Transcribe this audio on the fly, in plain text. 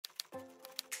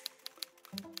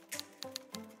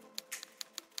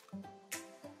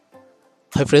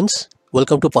Hi friends,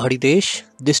 welcome to Pahadi Desh.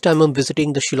 This time I'm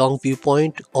visiting the Shillong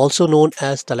Viewpoint, also known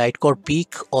as the Laitkor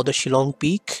Peak or the Shillong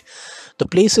Peak. The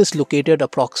place is located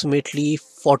approximately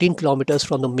 14 kilometers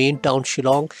from the main town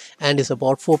Shillong and is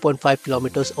about 4.5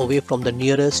 kilometers away from the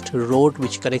nearest road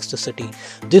which connects the city.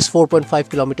 This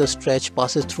 4.5 kilometer stretch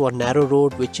passes through a narrow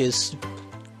road which is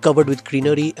covered with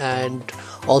greenery and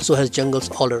also has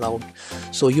jungles all around.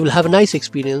 So you will have a nice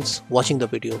experience watching the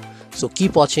video. So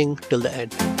keep watching till the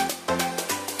end.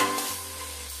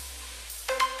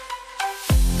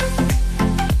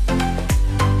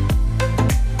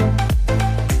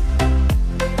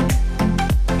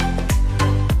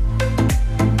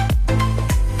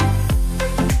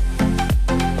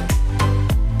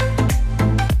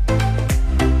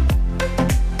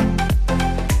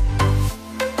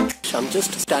 I'm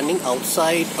just standing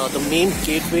outside the main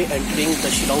gateway entering the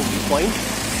Shillong Viewpoint,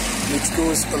 which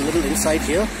goes a little inside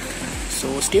here.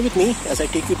 So stay with me as I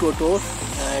take you to a tour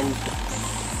and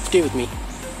stay with me.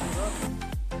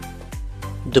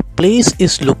 The place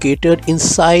is located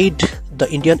inside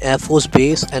the Indian Air Force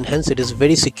base and hence it is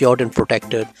very secured and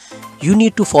protected. You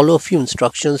need to follow a few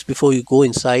instructions before you go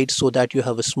inside so that you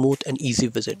have a smooth and easy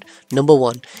visit. Number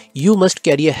one, you must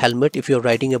carry a helmet if you're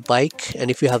riding a bike,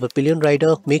 and if you have a pillion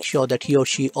rider, make sure that he or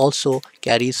she also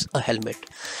carries a helmet.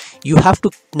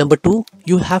 Number two,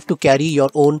 you have to carry your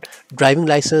own driving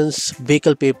license,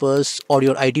 vehicle papers or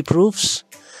your ID proofs.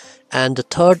 And the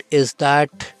third is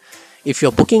that if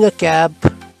you're booking a cab,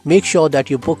 make sure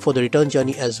that you book for the return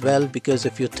journey as well, because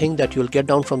if you think that you'll get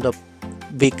down from the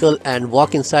vehicle and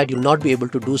walk inside, you'll not be able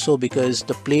to do so because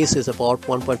the place is about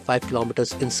 1.5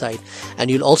 kilometers inside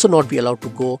and you'll also not be allowed to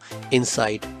go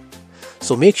inside.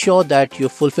 So make sure that you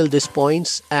fulfill these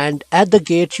points, and at the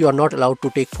gate you are not allowed to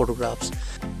take photographs.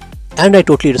 And I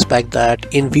totally respect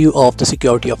that in view of the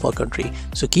security of our country.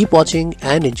 So keep watching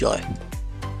and enjoy.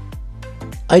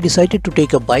 I decided to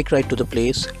take a bike ride to the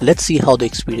place. Let's see how the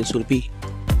experience will be.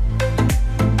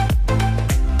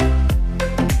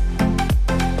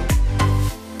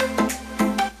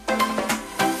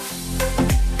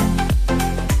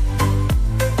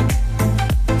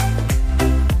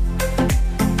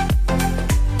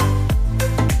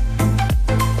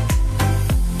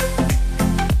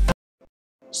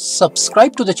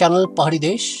 Subscribe to the channel Pahadi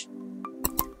Desh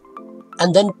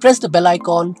and then press the bell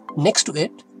icon next to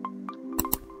it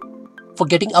for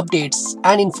getting updates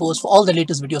and infos for all the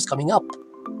latest videos coming up,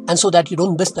 and so that you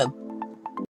don't miss them.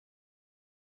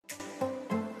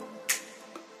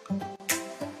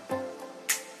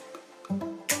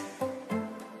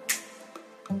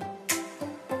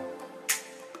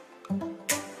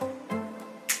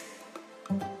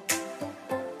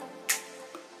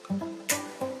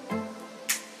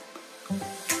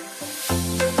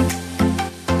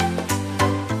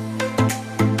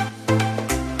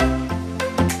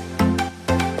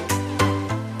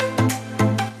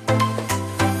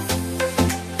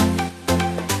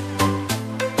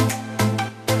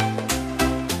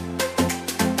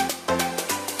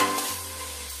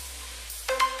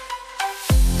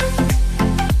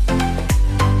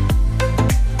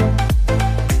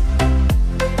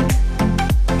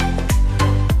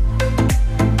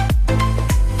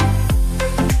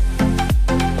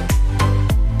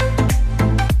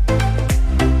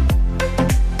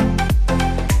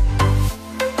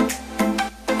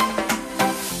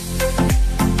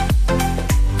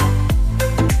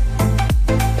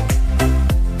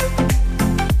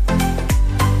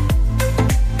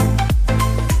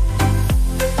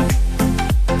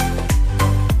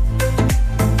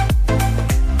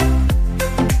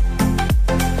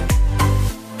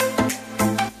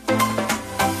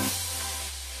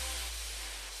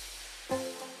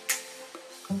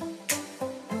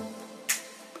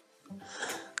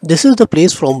 This is the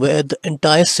place from where the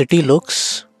entire city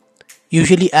looks.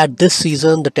 Usually at this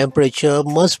season the temperature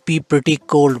must be pretty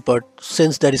cold, but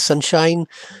since there is sunshine,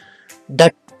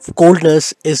 that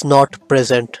coldness is not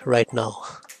present right now.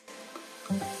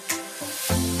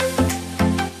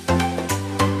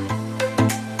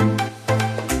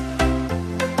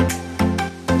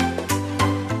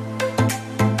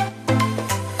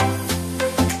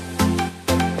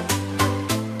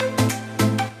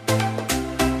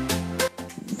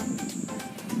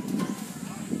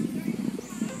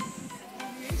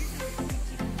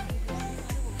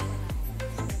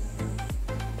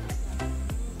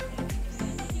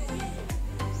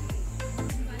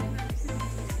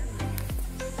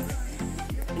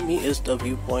 Me is the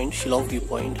viewpoint, Shillong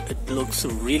Viewpoint. It looks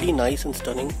really nice and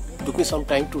stunning. Took me some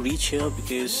time to reach here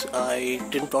because I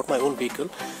didn't brought my own vehicle,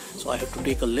 so I have to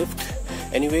take a lift.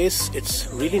 Anyways, it's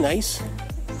really nice.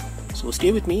 So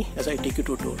stay with me as I take you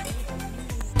to a tour.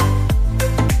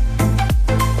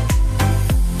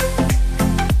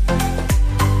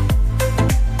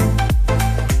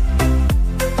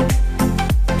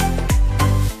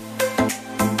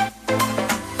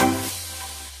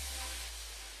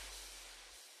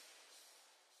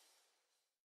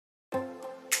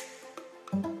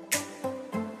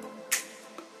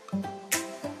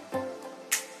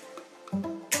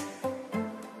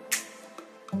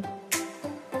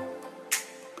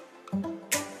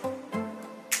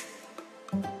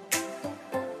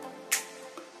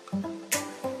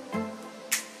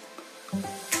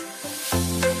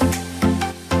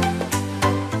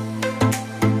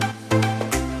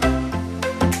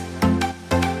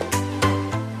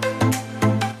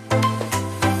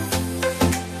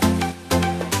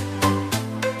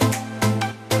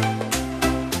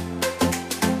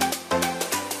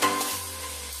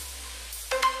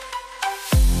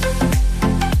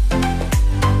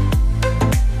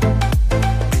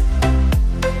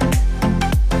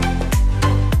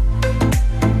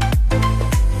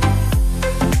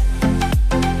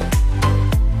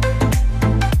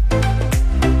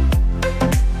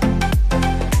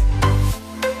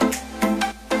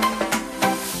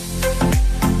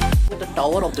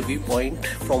 the viewpoint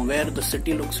from where the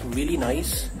city looks really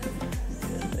nice.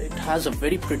 It has a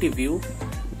very pretty view.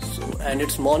 So, and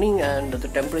it's morning and the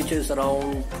temperature is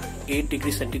around 8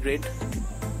 degrees centigrade.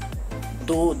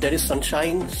 Though there is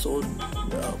sunshine, so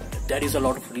there is a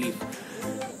lot of relief.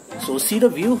 So see the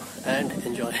view and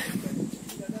enjoy.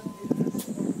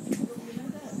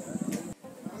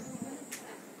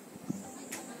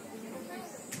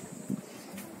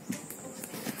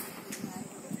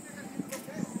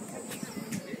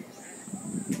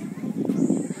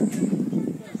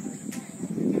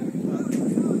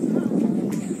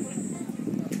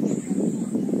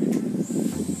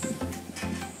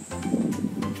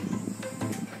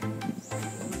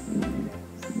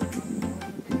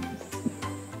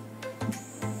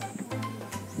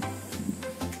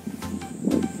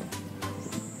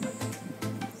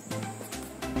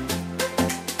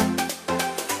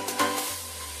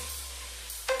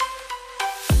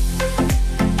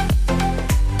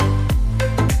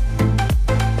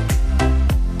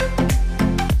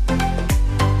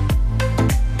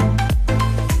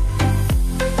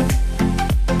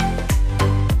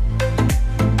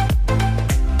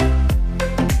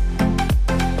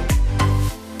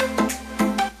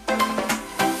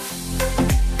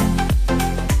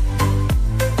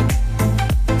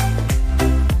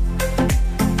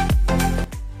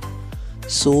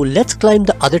 So let's climb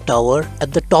the other tower,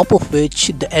 at the top of which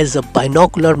there is a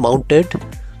binocular mounted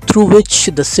through which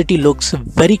the city looks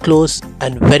very close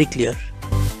and very clear.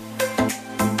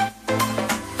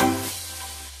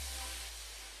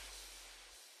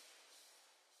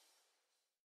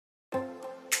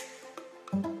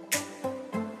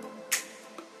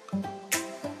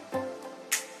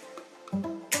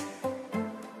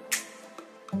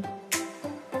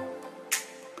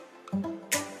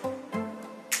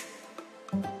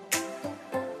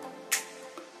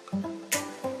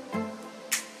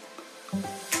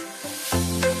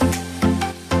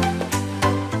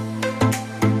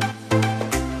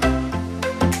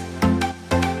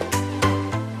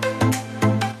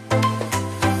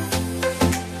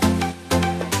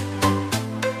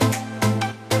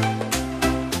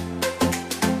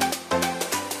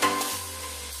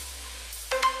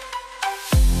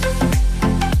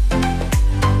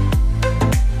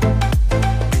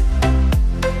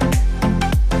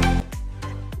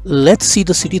 Let's see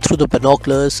the city through the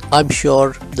binoculars. I'm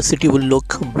sure the city will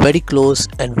look very close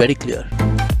and very clear.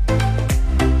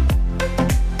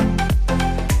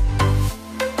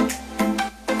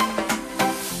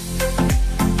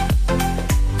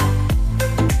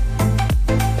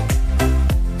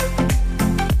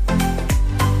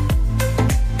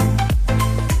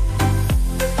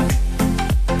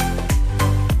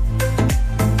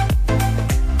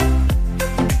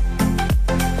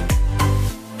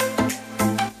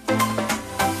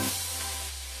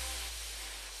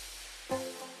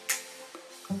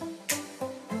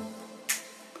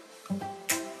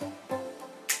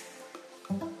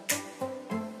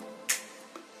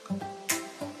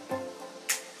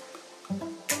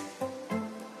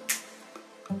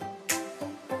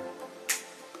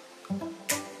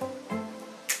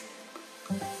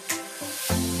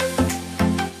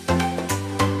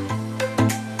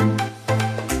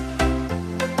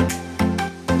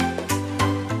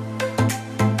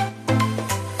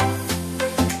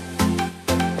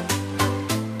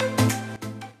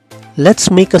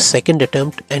 Let's make a second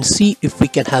attempt and see if we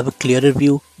can have a clearer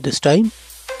view this time.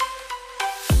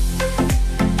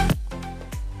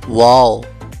 Wow,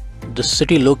 the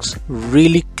city looks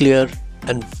really clear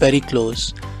and very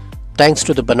close thanks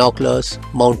to the binoculars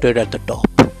mounted at the top.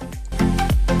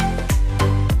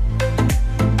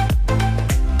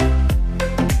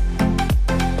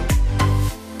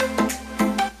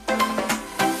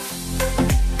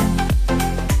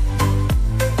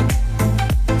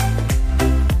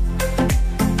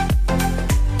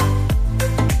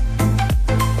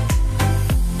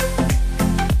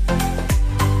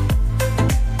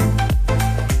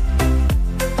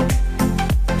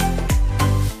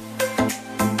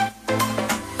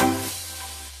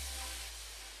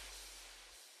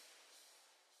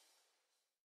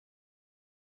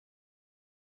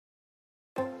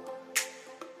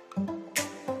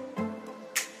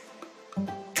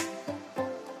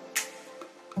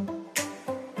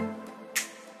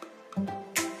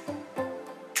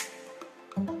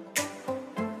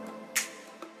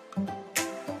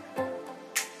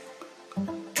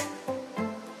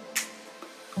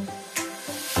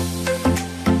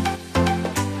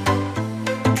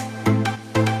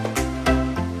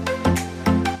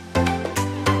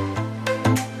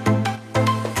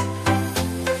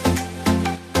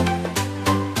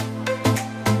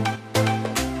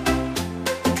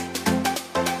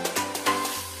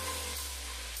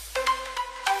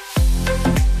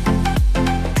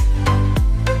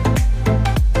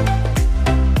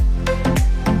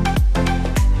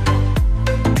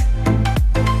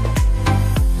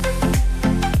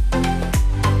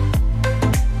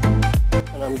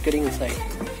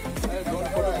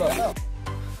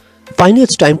 Finally,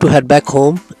 it's time to head back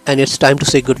home and it's time to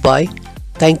say goodbye.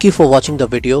 Thank you for watching the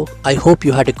video. I hope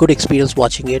you had a good experience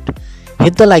watching it.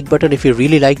 Hit the like button if you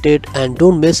really liked it and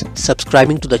don't miss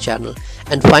subscribing to the channel.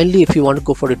 And finally, if you want to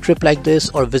go for a trip like this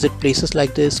or visit places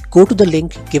like this, go to the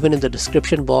link given in the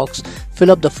description box, fill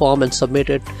up the form and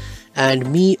submit it,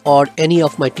 and me or any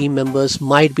of my team members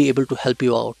might be able to help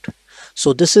you out.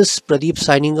 So this is Pradeep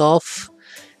signing off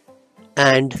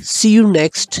and see you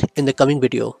next in the coming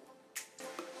video.